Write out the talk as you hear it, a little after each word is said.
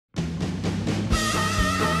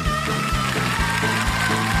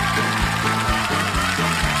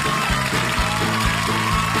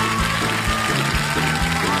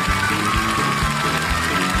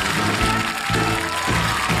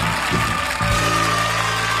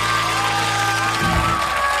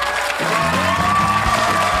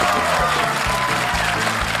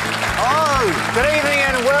Good evening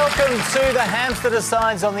and welcome to the Hamster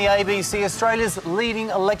Decides on the ABC, Australia's leading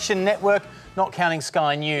election network, not counting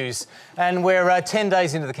Sky News. And we're 10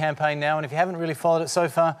 days into the campaign now, and if you haven't really followed it so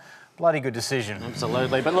far, bloody good decision.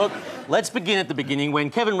 Absolutely. But look, let's begin at the beginning. When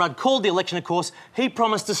Kevin Rudd called the election, of course, he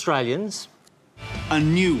promised Australians a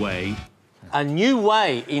new way. A new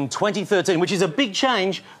way in 2013, which is a big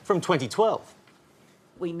change from 2012.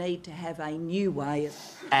 We need to have a new way.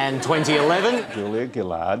 And 2011. Julia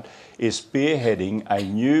Gillard is spearheading a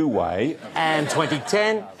new way. And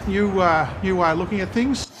 2010. You are looking at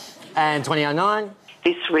things. And 2009.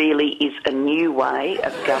 This really is a new way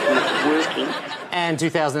of government working. And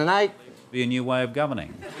 2008. Be a new way of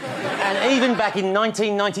governing. And even back in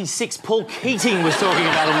 1996, Paul Keating was talking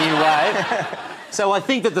about a new way. So I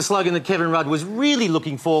think that the slogan that Kevin Rudd was really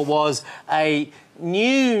looking for was a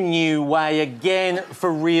new way again,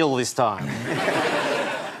 for real this time.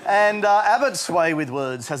 And Abbott's way with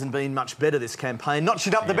words hasn't been much better this campaign,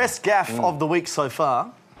 notching up the best gaffe of the week so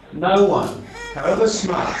far. No one, however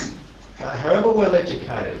smart, however well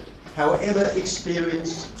educated, however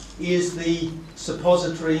experienced, is the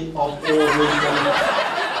suppository of all wisdom.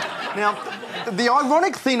 Now, the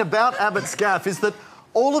ironic thing about Abbott's gaffe is that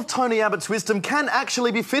all of Tony Abbott's wisdom can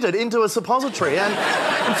actually be fitted into a suppository, and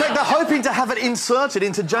in fact they're hoping to have it inserted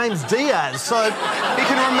into James Diaz so he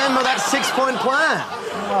can remember that six-point plan.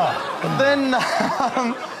 Oh. Then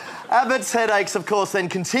Abbott's headaches, of course, then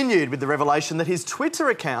continued with the revelation that his Twitter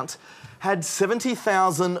account had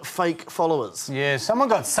 70,000 fake followers. Yeah, someone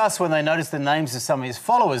got sus when they noticed the names of some of his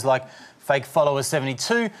followers, like fake follower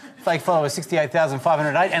 72, fake follower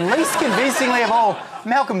 68,508, and least convincingly of all,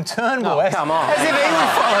 Malcolm Turnbull. Oh, come on. As if he would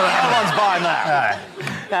follow it. No one's buying that. No.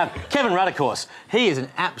 Now, Kevin Rudd, of course, he is an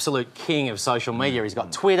absolute king of social media. He's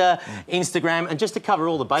got Twitter, Instagram, and just to cover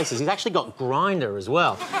all the bases, he's actually got Grindr as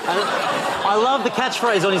well. And I love the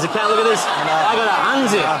catchphrase on his account. Look at this. I got a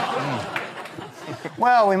unzip.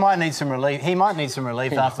 Well, we might need some relief. He might need some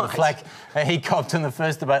relief after the flack he copped in the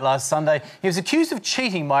first debate last Sunday. He was accused of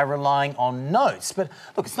cheating by relying on notes. But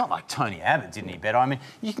look, it's not like Tony Abbott did any better. I mean,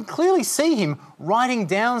 you can clearly see him writing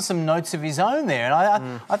down some notes of his own there.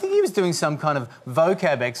 And I think he was doing some kind of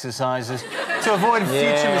vocab exercises to avoid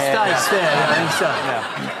future mistakes there. I think so.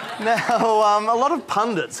 Yeah. Now, a lot of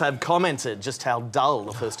pundits have commented just how dull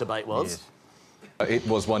the first debate was. Yes. It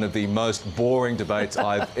was one of the most boring debates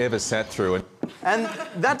I've ever sat through. And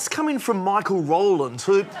that's coming from Michael Rowland,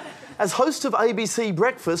 who, as host of ABC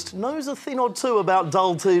Breakfast, knows a thing or two about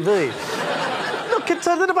dull TV. Look,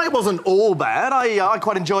 the debate wasn't all bad. I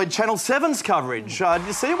quite enjoyed Channel 7's coverage.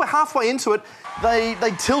 You see, we're halfway into it. They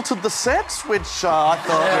tilted the sets, which I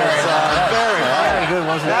thought was very good,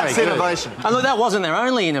 wasn't it? That's innovation. And look, that wasn't their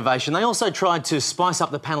only innovation. They also tried to spice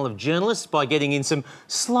up the panel of journalists by getting in some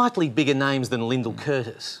slightly bigger names than Lyndall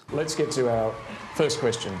Curtis. Let's get to our first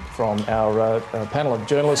question from our panel of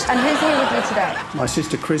journalists. And who's here with you today? My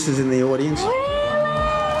sister Chris is in the audience.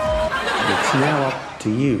 It's now up to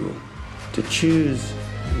you to choose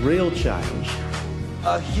real change.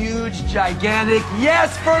 A huge, gigantic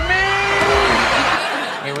yes for me!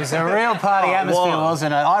 It was a real party atmosphere,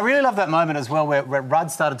 wasn't it? I really love that moment as well where Rudd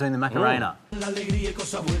started doing the Macarena.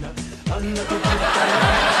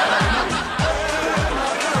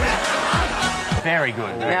 Very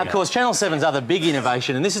good. Now, of course, Channel 7's other big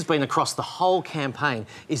innovation, and this has been across the whole campaign,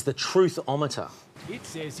 is the truth-ometer. It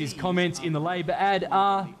says his comments in the Labor ad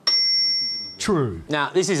are true.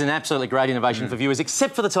 Now, this is an absolutely great innovation for viewers,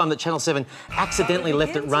 except for the time that Channel 7 accidentally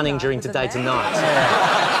left it running during Today Tonight.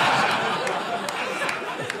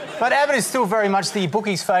 But Abbott is still very much the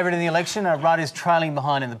bookies' favourite in the election. Rudd is trailing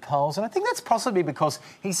behind in the polls, and I think that's possibly because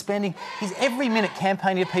he's spending his every minute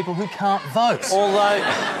campaigning to people who can't vote. Although,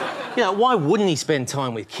 you know, why wouldn't he spend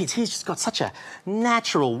time with kids? He's just got such a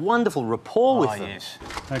natural, wonderful rapport with them. Yes.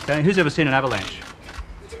 OK, who's ever seen an avalanche?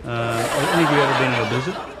 Have any of you ever been in a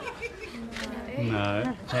blizzard?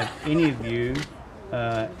 No. Have any of you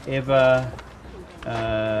ever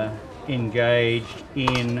engaged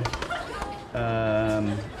in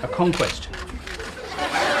a conquest?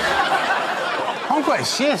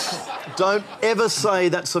 Conquest, yes. Don't ever say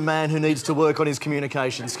that's a man who needs to work on his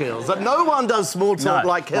communication skills. That no one does small talk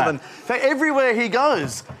like Kevin. In fact, everywhere he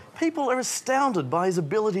goes, people are astounded by his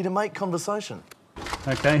ability to make conversation.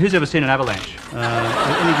 OK, who's ever seen an avalanche?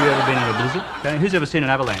 Have any of you ever been in a blizzard? OK, who's ever seen an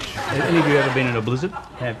avalanche? Have any of you ever been in a blizzard?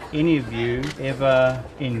 Have any of you ever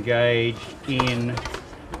engaged in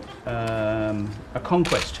a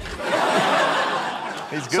conquest?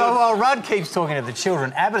 So while Rudd keeps talking to the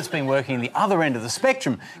children, Abbott's been working the other end of the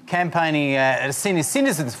spectrum, campaigning at a senior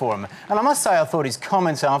citizens forum. And I must say I thought his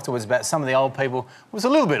comments afterwards about some of the old people was a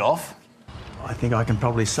little bit off. I think I can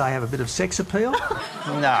probably say I have a bit of sex appeal.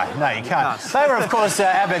 No, you can't. They were, of course,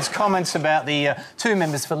 Abbott's comments about the two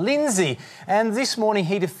members for Lindsay, and this morning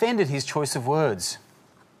he defended his choice of words.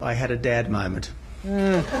 I had a dad moment.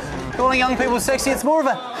 Calling young people sexy, it's more of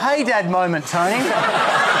a hey dad moment, Tony.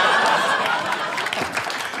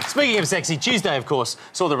 Speaking of sexy, Tuesday, of course,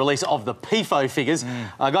 saw the release of the PIFO figures.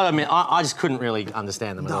 I got to admit, I just couldn't really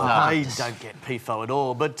understand them at all. I don't get PIFO at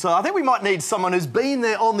all, but I think we might need someone who's been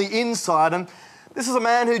there on the inside, and this is a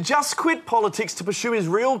man who just quit politics to pursue his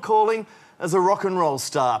real calling as a rock and roll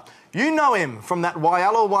star. You know him from that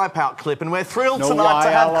Whyalla Wipeout clip, and we're thrilled tonight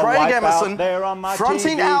to have Craig Emerson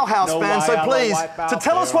fronting our house band. So please, to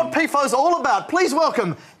tell us what PIFO's all about, please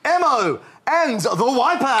welcome Emo and the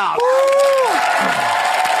Wipeout.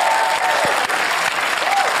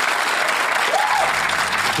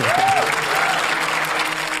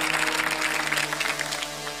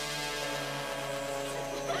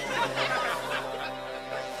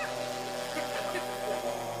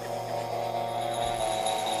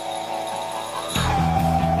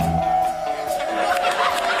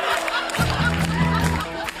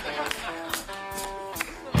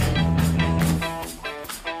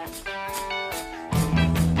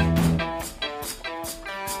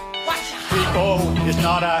 Is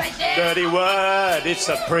not a dirty word. It's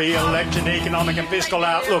a pre-election economic and fiscal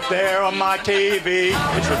outlook there on my TV.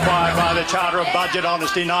 It's required by the Charter of Budget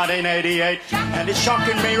Honesty 1988, and it's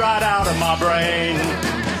shocking me right out of my brain.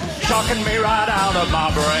 Shocking me right out of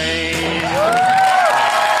my brain.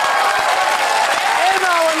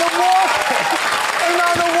 Emma on the walk. Emma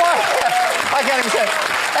on the walk. I can't even say it.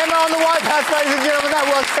 Emma on the White House, ladies and gentlemen. That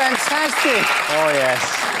was fantastic. Oh, yes.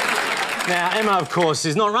 Now, Emma, of course,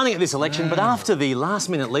 is not running at this election, but after the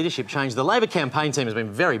last-minute leadership change, the Labor campaign team has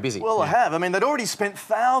been very busy. Well, I have. I mean, they'd already spent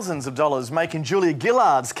thousands of dollars making Julia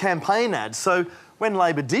Gillard's campaign ads, so when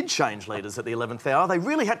Labor did change leaders at the 11th hour, they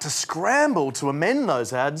really had to scramble to amend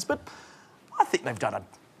those ads, but I think they've done a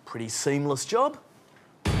pretty seamless job.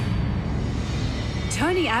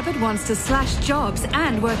 Tony Abbott wants to slash jobs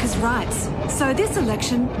and workers' rights. So this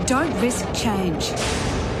election, don't risk change.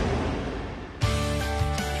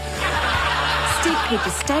 Stick with the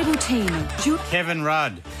stable team of Kevin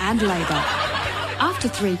Rudd and Labor. After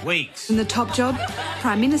 3 weeks in the top job,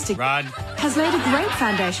 Prime Minister Rudd has laid a great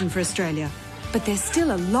foundation for Australia. But there's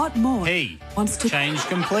still a lot more he wants to change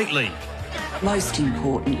completely. Most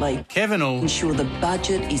importantly, Kevin will ensure the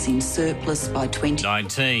budget is in surplus by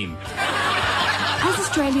 2019. As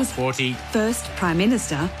Australia's 41st Prime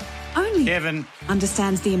Minister, only Kevin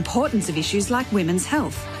understands the importance of issues like women's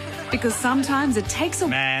health. Because sometimes it takes a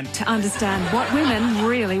man to understand what women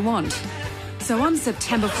really want. So on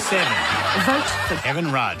September 7, vote for Kevin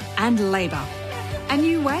Rudd and Labor. A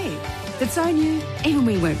new way that's so new, even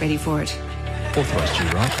we weren't ready for it. Authorised to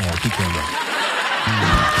right now, keep going.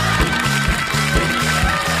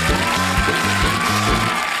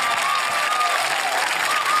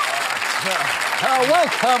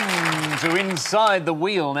 Welcome to Inside the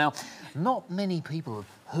Wheel. Now, not many people have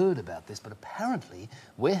heard about this, but apparently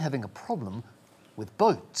we're having a problem with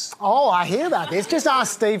boats. Oh, I hear about this. Just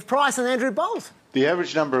ask Steve Price and Andrew Bolt. The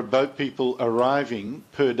average number of boat people arriving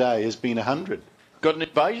per day has been 100. Got an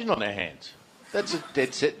invasion on our hands. That's a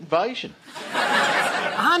dead-set invasion.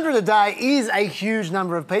 100 a day is a huge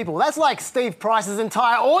number of people. That's like Steve Price's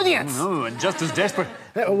entire audience. Oh, and just as desperate.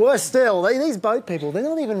 Worse still, these boat people, they're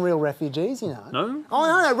not even real refugees, you know. No? Oh,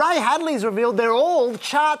 no. Ray Hadley's revealed they're all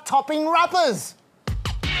chart-topping rappers.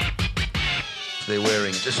 They're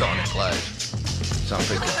wearing designer clothes. Some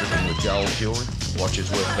people are dripping with gold jewellery, watches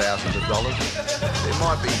worth thousands of dollars. There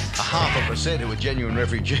might be 0.5% who are genuine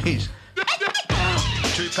refugees.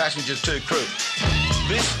 2 passengers, 2 crew.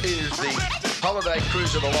 This is the holiday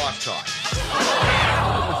cruise of a lifetime.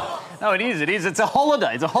 No, it is. It's a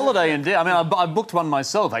holiday. It's a holiday indeed. I mean, I booked one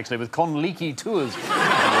myself, actually, with Conleaky Tours. So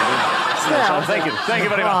thank you. Thank you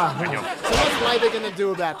very much. So what's Labor going to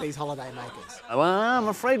do about these holiday makers? Well, I'm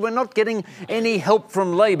afraid we're not getting any help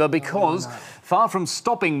from Labor because, far from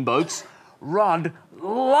stopping boats, Rudd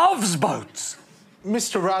loves boats.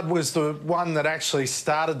 Mr. Rudd was the one that actually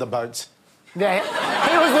started the boats. Yeah,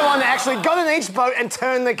 he was the one that actually got in each boat and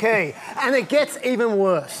turned the key. And it gets even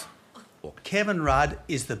worse. Kevin Rudd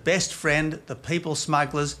is the best friend the people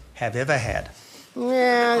smugglers have ever had.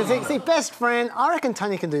 Yeah, see, best friend, I reckon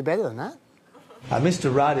Tony can do better than that.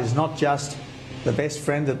 Mr. Rudd is not just the best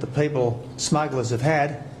friend that the people smugglers have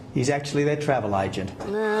had, he's actually their travel agent.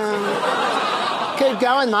 Keep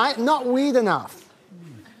going, mate. Not weird enough.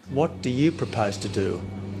 What do you propose to do,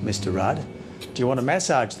 Mr. Rudd? Do you want to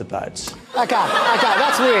massage the boats? Okay,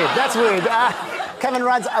 that's weird. Kevin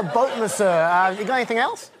Rudd's a boat masseur. You got anything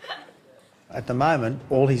else? At the moment,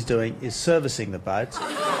 all he's doing is servicing the boats.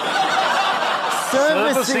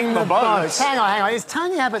 Servicing the boats. Hang on. Is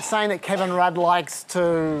Tony Abbott saying that Kevin Rudd likes to... Oh,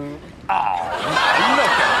 no, look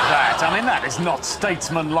at that. I mean, that is not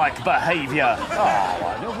statesman-like behaviour.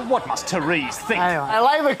 Oh, what must Therese think? Anyway,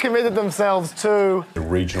 Labor committed themselves to... A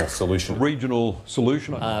regional solution. Regional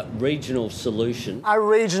solution. Regional solution. A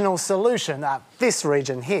regional solution. This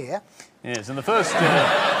region here. Yes, and the first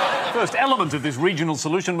element of this regional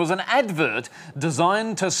solution was an advert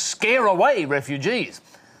designed to scare away refugees.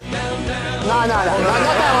 No, not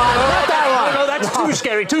that one. No, that's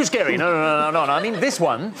too scary. No. I mean, this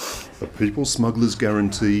one. The People Smugglers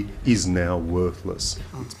Guarantee is now worthless.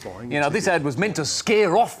 You know, this ad was meant to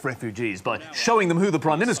scare off refugees by showing them who the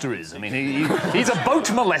Prime Minister is. I mean, he's a boat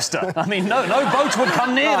molester. I mean, no boats would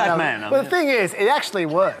come near that man. But the thing is, it actually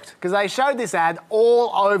worked, because they showed this ad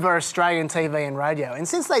all over Australian TV and radio. And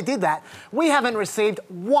since they did that, we haven't received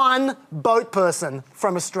one boat person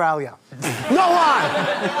from Australia. No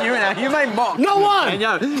one! You may mock. No one!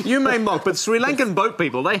 You may mock, but Sri Lankan boat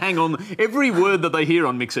people, they hang on every word that they hear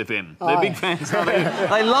on Mix FM. They're big fans.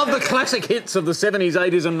 They love the classic hits of the 70s,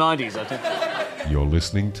 80s and 90s, I think. You're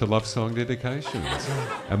listening to Love Song Dedications.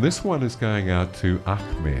 And this one is going out to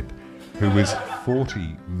Ahmed, who is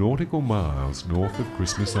 40 nautical miles north of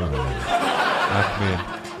Christmas Island. Ahmed,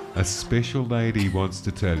 a special lady wants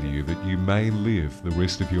to tell you that you may live the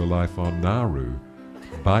rest of your life on Nauru,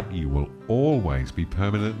 but you will always be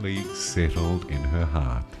permanently settled in her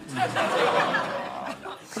heart.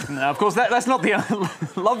 Now, of course, that's not the...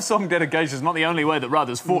 Love Song Dedication is not the only way that Rudd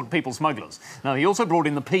has fought people smugglers. No, he also brought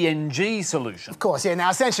in the PNG solution. Of course, yeah. Now,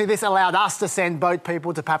 essentially, this allowed us to send boat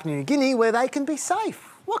people to Papua New Guinea where they can be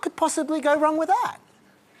safe. What could possibly go wrong with that?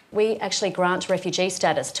 We actually grant refugee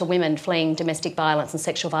status to women fleeing domestic violence and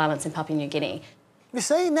sexual violence in Papua New Guinea. You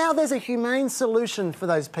see, now there's a humane solution for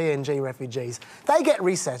those PNG refugees. They get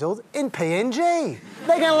resettled in PNG.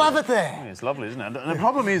 They're going to love it there. Yeah, it's lovely, isn't it? The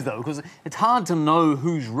problem is, though, because it's hard to know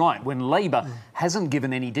who's right when Labor hasn't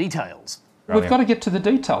given any details. We've got to get to the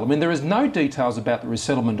detail. I mean, there is no details about the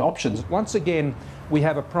resettlement options. Once again, we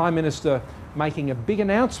have a Prime Minister making a big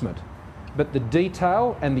announcement, but the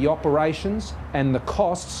detail and the operations and the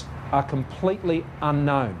costs are completely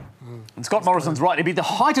unknown. And Scott Morrison's right. It'd be the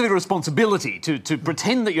height of irresponsibility to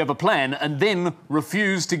pretend that you have a plan and then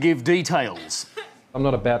refuse to give details. I'm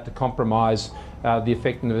not about to compromise the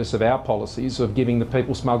effectiveness of our policies of giving the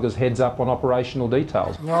people smugglers heads up on operational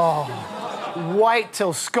details. Oh, wait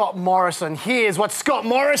till Scott Morrison hears what Scott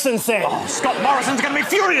Morrison said. Oh, Scott Morrison's going to be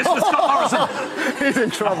furious with Scott Morrison. He's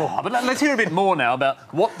in trouble. Oh, but let's hear a bit more now about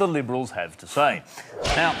what the Liberals have to say.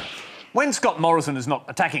 Now, when Scott Morrison is not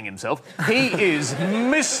attacking himself, he is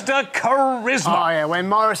Mr. Charisma. Oh, yeah, when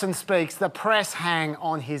Morrison speaks, the press hang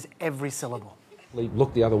on his every syllable.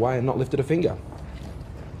 Looked the other way and not lifted a finger.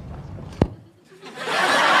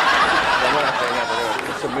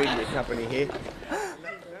 It's a media company here.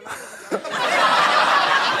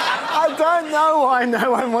 I don't know why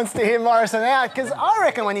no one wants to hear Morrison out, because I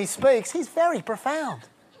reckon when he speaks, he's very profound.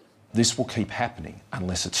 This will keep happening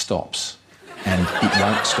unless it stops. And it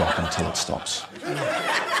won't stop until it stops.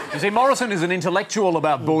 You see, Morrison is an intellectual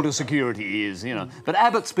about border security, he is, you know. But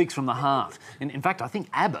Abbott speaks from the heart. In fact, I think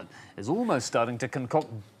Abbott is almost starting to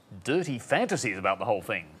concoct dirty fantasies about the whole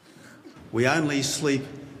thing. We only sleep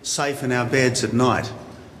safe in our beds at night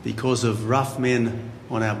because of rough men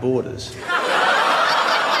on our borders.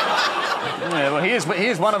 Yeah, well,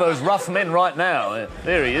 here's one of those rough men right now.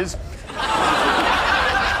 There he is.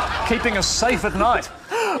 Keeping us safe at night.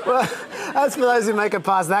 Well, as for those who make it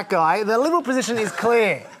past that guy, the Liberal position is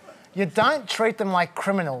clear. You don't treat them like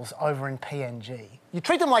criminals over in PNG. You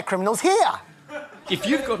treat them like criminals here. If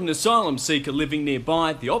you've got an asylum seeker living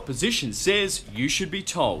nearby, the opposition says you should be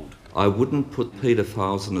told. I wouldn't put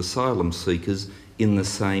paedophiles and asylum seekers in the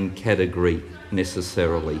same category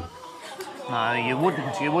necessarily. No, you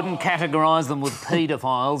wouldn't categorise them with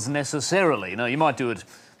paedophiles necessarily. No, you might do it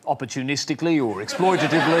opportunistically or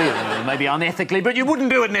exploitatively or maybe unethically, but you wouldn't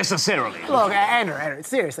do it necessarily. Look, Andrew,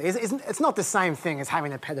 seriously, it's not the same thing as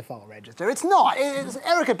having a paedophile register. It's not.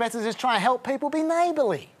 Erica Betts is just trying to help people be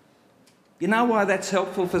neighbourly. You know why that's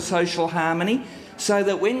helpful for social harmony? So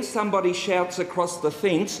that when somebody shouts across the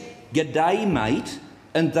fence, "G'day, mate,"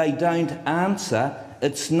 and they don't answer,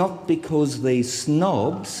 it's not because they're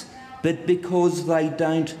snobs, but because they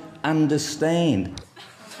don't understand.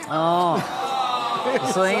 Oh.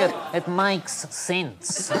 See, it makes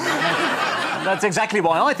sense. That's exactly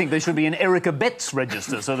why I think there should be an Erica Betts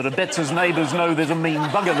register, so that a Betts' neighbours know there's a mean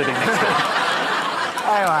bugger living next door.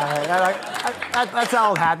 Anyway, That's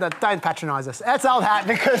old hat. Don't patronise us. That's old hat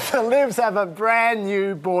because the Libs have a brand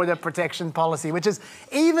new border protection policy, which is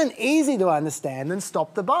even easier to understand than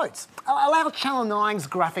Stop the Boats. Allow Channel 9's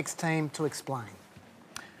graphics team to explain.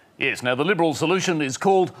 Yes, now the Liberal solution is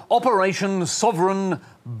called Operation Sovereign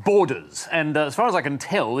Borders, and as far as I can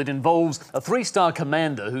tell, it involves a 3-star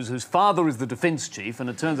commander whose father is the defence chief, and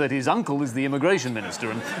it turns out his uncle is the immigration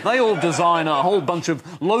minister, and they all design a whole bunch of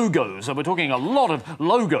logos. So we're talking a lot of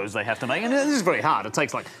logos they have to make, and this is very hard. It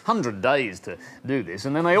takes like 100 days to do this,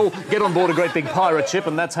 and then they all get on board a great big pirate ship,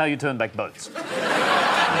 and that's how you turn back boats. There you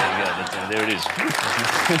go, there it is.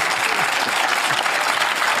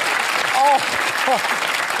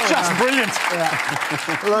 Just brilliant.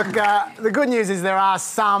 Yeah. Look, the good news is there are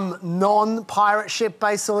some non-pirate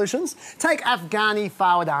ship-based solutions. Take Afghani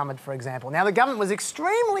Fawad Ahmed, for example. Now, the government was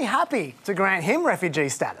extremely happy to grant him refugee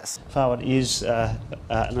status. Fawad is an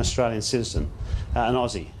Australian citizen, an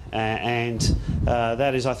Aussie, and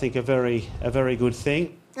that is, I think, a very good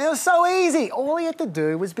thing. It was so easy. All he had to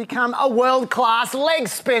do was become a world-class leg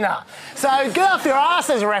spinner. So get off your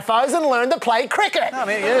asses, refos, and learn to play cricket. I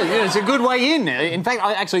mean, yeah, it's a good way in. In fact,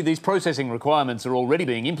 actually, these processing requirements are already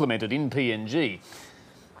being implemented in PNG.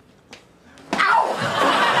 Ow!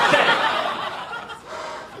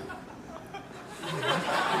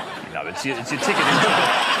 No, it's your ticket, isn't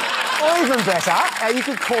it? Or even better, you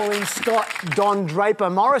could call him Scott Don Draper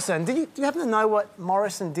Morrison. Do you happen to know what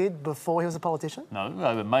Morrison did before he was a politician? No,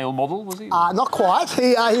 a male model, was he? Not quite.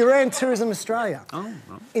 He ran Tourism Australia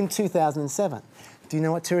in 2007. Do you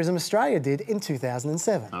know what Tourism Australia did in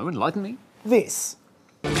 2007? No, enlighten me. This.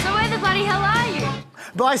 So where the bloody hell are you?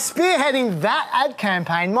 By spearheading that ad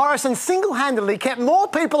campaign, Morrison single-handedly kept more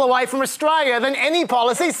people away from Australia than any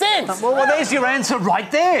policy since. Well, there's your answer right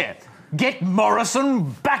there. Get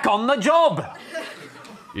Morrison back on the job!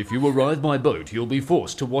 If you arrive by boat, you'll be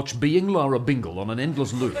forced to watch Being Lara Bingle on an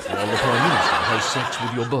endless loop while the Prime Minister has sex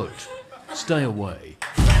with your boat. Stay away.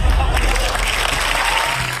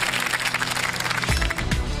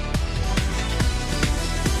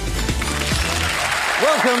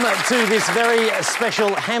 Welcome to this very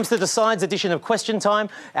special Hamster Decides edition of Question Time.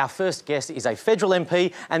 Our first guest is a federal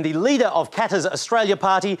MP and the leader of Katter's Australia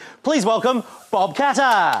Party. Please welcome Bob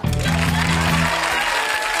Katter.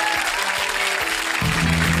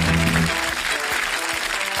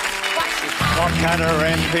 Bob Katter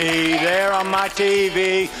MP, there on my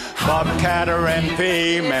TV. Bob Katter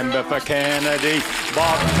MP, member for Kennedy.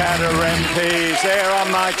 Bob Katter MP's there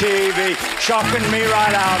on my TV, shocking me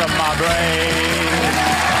right out of my brain.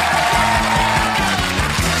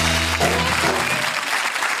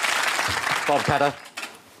 Bob Katter,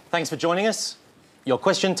 thanks for joining us. Your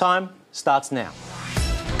question time starts now.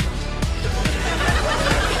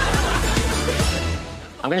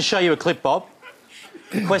 I'm going to show you a clip, Bob.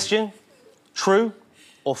 Question, true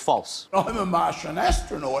or false? I'm a Martian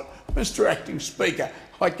astronaut, Mr. Acting Speaker,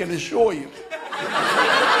 I can assure you.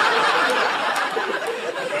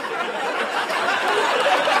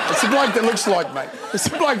 It's a bloke that looks like me. It's a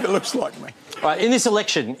bloke that looks like me. Right, in this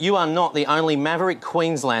election, you are not the only maverick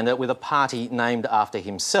Queenslander with a party named after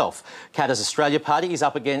himself. Katter's Australia Party is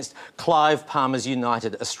up against Clive Palmer's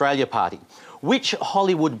United Australia Party. Which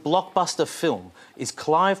Hollywood blockbuster film is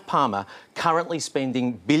Clive Palmer currently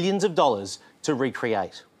spending billions of dollars to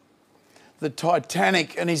recreate? The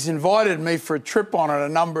Titanic, and he's invited me for a trip on it a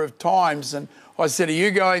number of times, and I said, are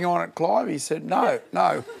you going on it, Clive? He said, no.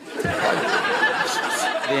 The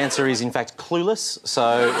answer is, in fact, Clueless,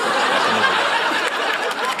 so...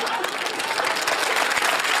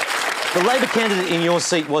 The Labor candidate in your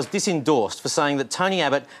seat was disendorsed for saying that Tony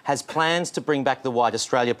Abbott has plans to bring back the White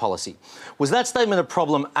Australia policy. Was that statement a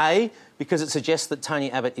problem, A, because it suggests that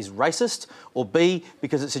Tony Abbott is racist, or B,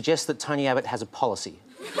 because it suggests that Tony Abbott has a policy?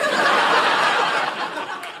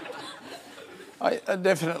 I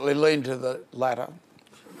definitely lean to the latter.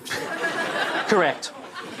 Correct.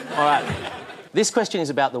 All right. This question is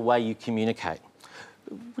about the way you communicate.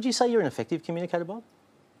 Would you say you're an effective communicator, Bob?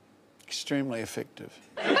 Extremely effective.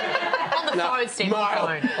 On the phone, Steve,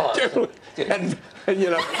 on the phone. Definitely. And you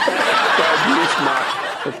know,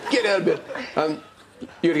 get out of bed.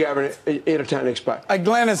 You got to go over and entertain next part.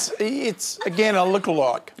 Glenn, it's again a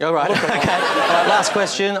look-alike. All right. Okay. All right, last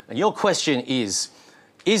question. Your question is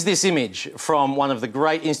this image from one of the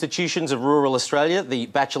great institutions of rural Australia, the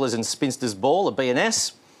Bachelors and Spinsters Ball, a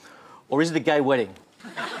BNS, or is it a gay wedding?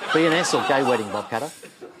 BNS or gay wedding, Bob Katter?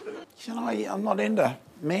 You know, I'm not into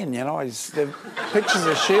men, you know. The pictures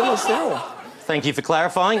of Sheila's there. Or... Thank you for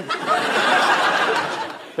clarifying.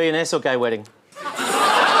 BNS or gay wedding?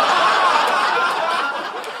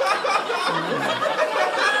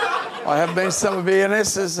 I I have been to some of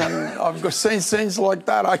ENS's and I've seen scenes like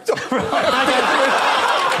that.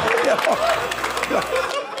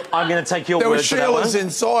 I'm going to take your there word were for that one. Sheilas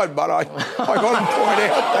inside, but I got to point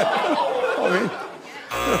out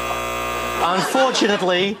that.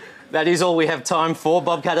 Unfortunately, that is all we have time for.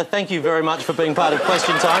 Bob Catter, thank you very much for being part of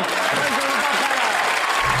Question Time.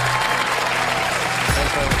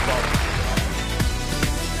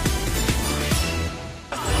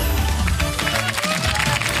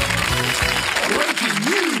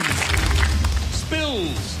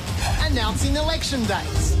 Spills. Announcing election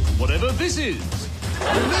dates. Whatever this is.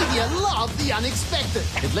 The media love the unexpected.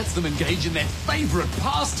 It lets them engage in their favourite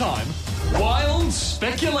pastime, wild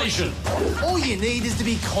speculation. All you need is to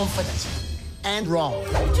be confident and wrong.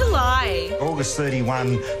 July. August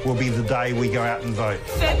 31 will be the day we go out and vote.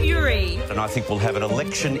 February. And I think we'll have an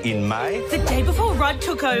election in May. The day before Rudd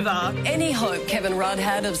took over. Any hope Kevin Rudd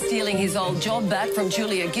had of stealing his old job back from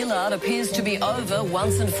Julia Gillard appears to be over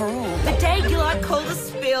once and for all. The day Gillard called a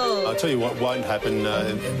spill. I'll tell you what won't happen.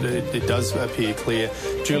 It does appear clear.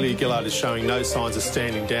 Julia Gillard is showing no signs of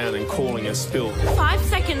standing down and calling a spill. 5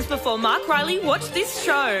 seconds before Mark Riley watched this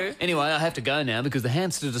show. Anyway, I have to go now because the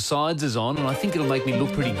Hamster Decides is on and I think it'll make me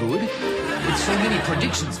look pretty good. With so many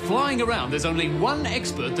predictions flying around, there's only one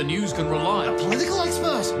expert the news can rely on. Political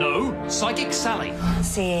expert? No, Psychic Sally.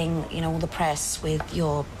 Seeing, all the press with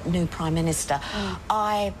your new Prime Minister,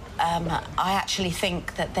 I actually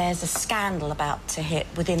think that there's a scandal about to hit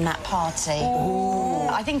within that party. Ooh.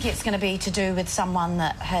 I think it's going to be to do with someone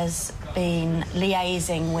that has been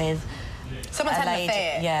liaising with Someone's had an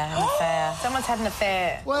affair. Yeah, an affair. Someone's had an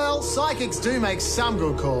affair. Well, psychics do make some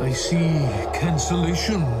good calls. I see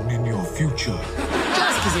cancellation in your future.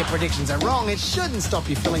 Just because your predictions are wrong, it shouldn't stop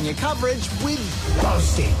you filling your coverage with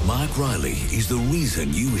boasting. Mark Riley is the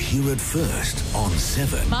reason you hear it first on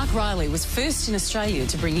 7. Mark Riley was first in Australia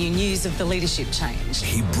to bring you news of the leadership change.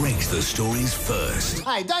 He breaks the stories first.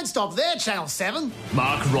 Hey, don't stop there, Channel 7.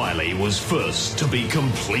 Mark Riley was first to be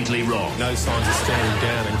completely wrong. No signs of standing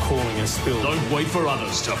down and calling a spill. Don't wait for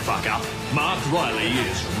others to fuck up. Mark Riley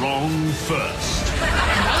is wrong first.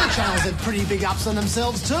 And other channels have pretty big ups on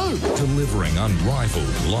themselves too. Delivering unrivaled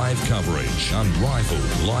live coverage.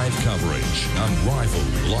 Unrivaled live coverage.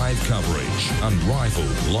 Unrivaled live coverage.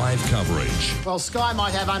 Unrivaled live coverage. Well, Sky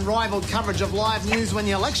might have unrivaled coverage of live news when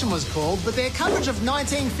the election was called, but their coverage of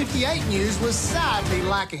 1958 news was sadly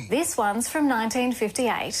lacking. This one's from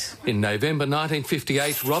 1958. In November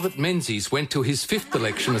 1958, Robert Menzies went to his 5th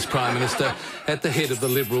election as Prime Minister at the head of the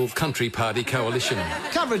Liberal Country Party coalition.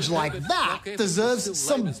 Coverage like that deserves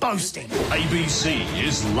some boasting. ABC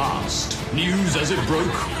is last. News as it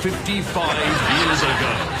broke 55 years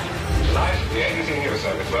ago. Tonight, the ABC News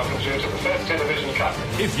Service welcomes you to the first television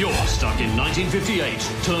coverage. If you're stuck in 1958,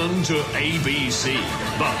 turn to ABC,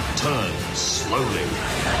 but turn slowly.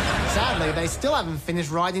 Sadly, they still haven't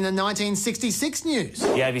finished writing the 1966 news. The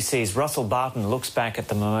ABC's Russell Barton looks back at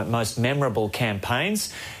the most memorable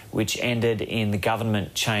campaigns which ended in the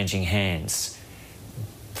government changing hands.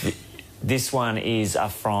 This one is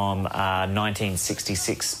from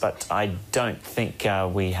 1966, but I don't think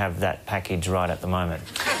we have that package right at the moment.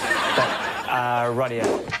 But,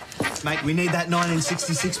 rightio. Mate, we need that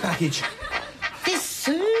 1966 package. This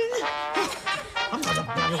soon? I'm not a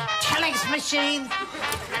bloody telex machine.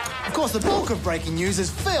 Of course, the bulk of breaking news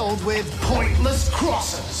is filled with pointless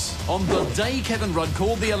crosses. On the day Kevin Rudd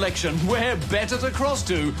called the election, where better to cross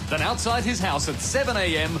to than outside his house at 7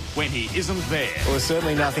 a.m. when he isn't there? Well, there's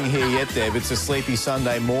certainly nothing here yet, Deb. It's a sleepy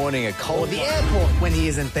Sunday morning, a cold... Or the airport when he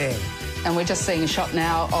isn't there. And we're just seeing a shot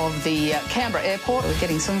now of the Canberra airport. We're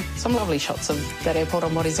getting some lovely shots of that airport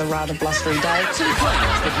on what is a rather blustery day. Two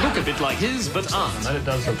planes that look a bit like his, but aren't. It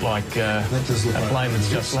does look like a plane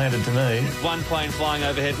that's just landed to me. One plane flying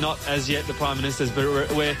overhead, not as yet the Prime Minister's, but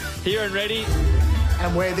we're here and ready.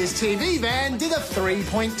 And where this TV van did a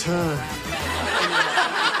 3-point turn.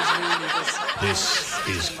 This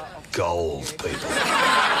is gold, people.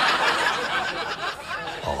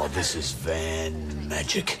 Oh, this is van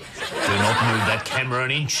magic. Do not move that camera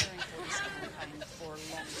an inch.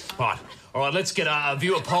 Right. All right, let's get a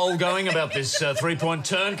viewer poll going about this 3-point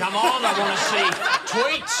turn. Come on, I want to see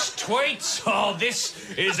tweets. Oh, this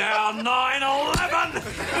is our 9/11.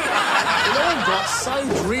 It all got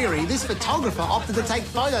so dreary, this photographer opted to take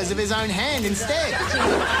photos of his own hand instead.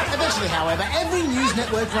 Eventually, however, every news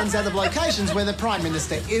network runs out of locations where the Prime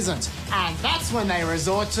Minister isn't. And that's when they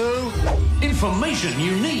resort to... information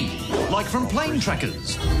you need, like from plane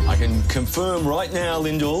trackers. I can confirm right now,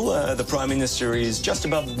 Lyndall, the Prime Minister is just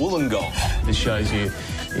above Wollongong. This shows you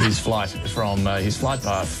his flight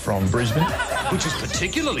path from Brisbane. Which is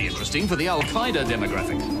particularly interesting for the Al-Qaeda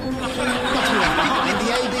demographic. Not to be left behind,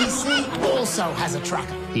 the ABC also has a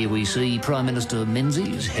tracker. Here we see Prime Minister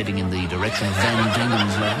Menzies heading in the direction of Van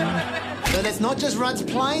Diemen's Land. But it's not just Rudd's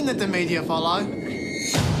plane that the media follow.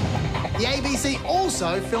 The ABC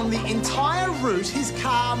also filmed the entire route his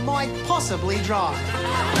car might possibly drive.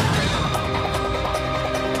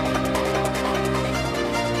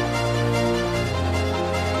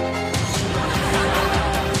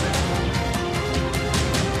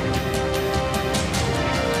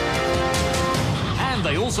 And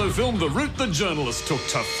they also filmed the route the journalist took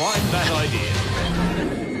to find that idea.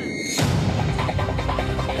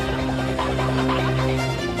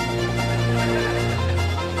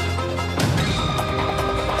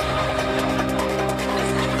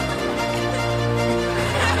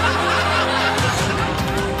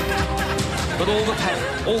 But all the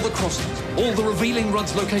panic, all the crossings, all the revealing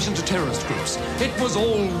Rudd's location to terrorist groups, it was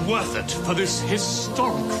all worth it for this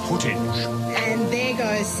historic footage. And there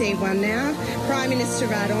goes C1 now. Prime Minister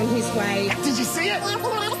Rudd on his way. Did you see it?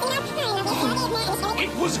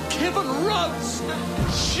 It was Kevin Rudd's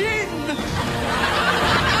chin!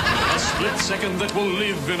 A split second that will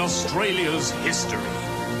live in Australia's history.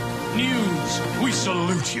 News, we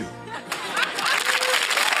salute you.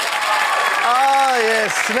 Ah,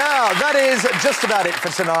 yes. Now, that is just about it for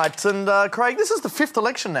tonight. And, Craig, this is the 5th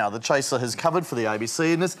election now the Chaser has covered for the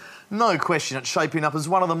ABC, and there's no question it's shaping up as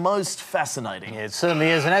one of the most fascinating. Yeah, it certainly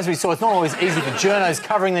is. And as we saw, it's not always easy for journos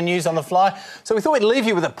covering the news on the fly, so we thought we'd leave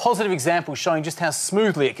you with a positive example showing just how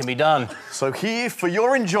smoothly it can be done. So here, for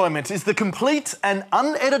your enjoyment, is the complete and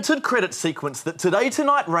unedited credit sequence that Today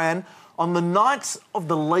Tonight ran on the night of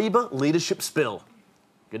the Labor leadership spill.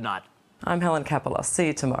 Good night. I'm Helen Kapelos. See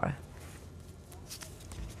you tomorrow.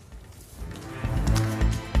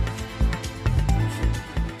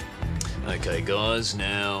 OK, guys,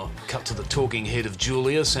 now cut to the talking head of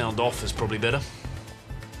Julia. Sound off is probably better.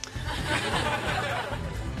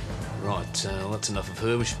 Right, well, that's enough of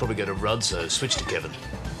her. We should probably go to Rudd, so switch to Kevin.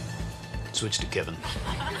 Switch to Kevin.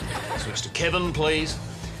 Switch to Kevin, please.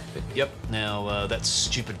 Yep, now that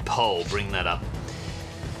stupid poll, bring that up.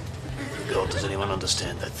 God, does anyone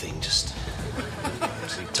understand that thing? Just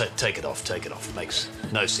take it off, take it off. Makes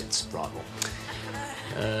no sense. Right, well.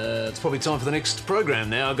 It's probably time for the next program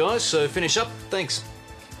now, guys, so finish up. Thanks.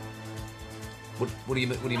 What do you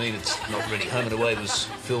mean it's not ready? Home and Away was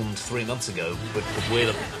filmed 3 months ago, but where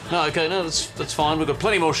the... No, OK, no, that's fine. We've got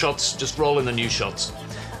plenty more shots. Just roll in the new shots.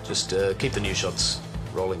 Just keep the new shots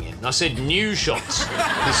rolling in. I said new shots.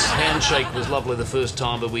 This handshake was lovely the first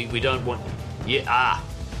time, but we don't want... Yeah,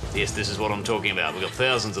 yes, this is what I'm talking about. We've got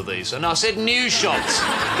thousands of these. And I said new shots.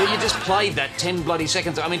 But you just played that 10 bloody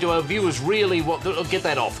seconds. I mean, do our viewers really want... Get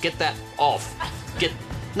that off. Get that off.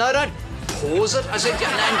 No, don't pause it. I said, and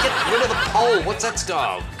get rid of the poll. What's that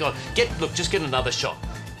style? God, look, just get another shot.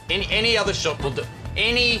 Any other shot will do.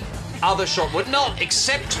 Any other shot would not,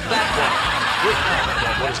 except that one.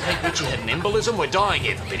 What, has Kate Ritchie had an embolism? We're dying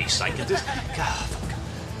here, for pity's sake. God,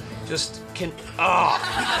 just can...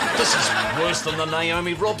 this is worse than the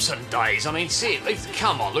Naomi Robson days. I mean, see it.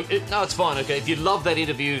 Come on, look. No, it's fine, OK? If you love that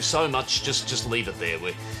interview so much, just leave it there.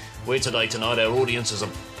 We're Today Tonight. Our audiences are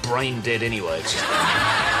brain dead anyway. It's just...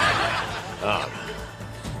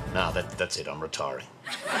 No, that's it. I'm retiring.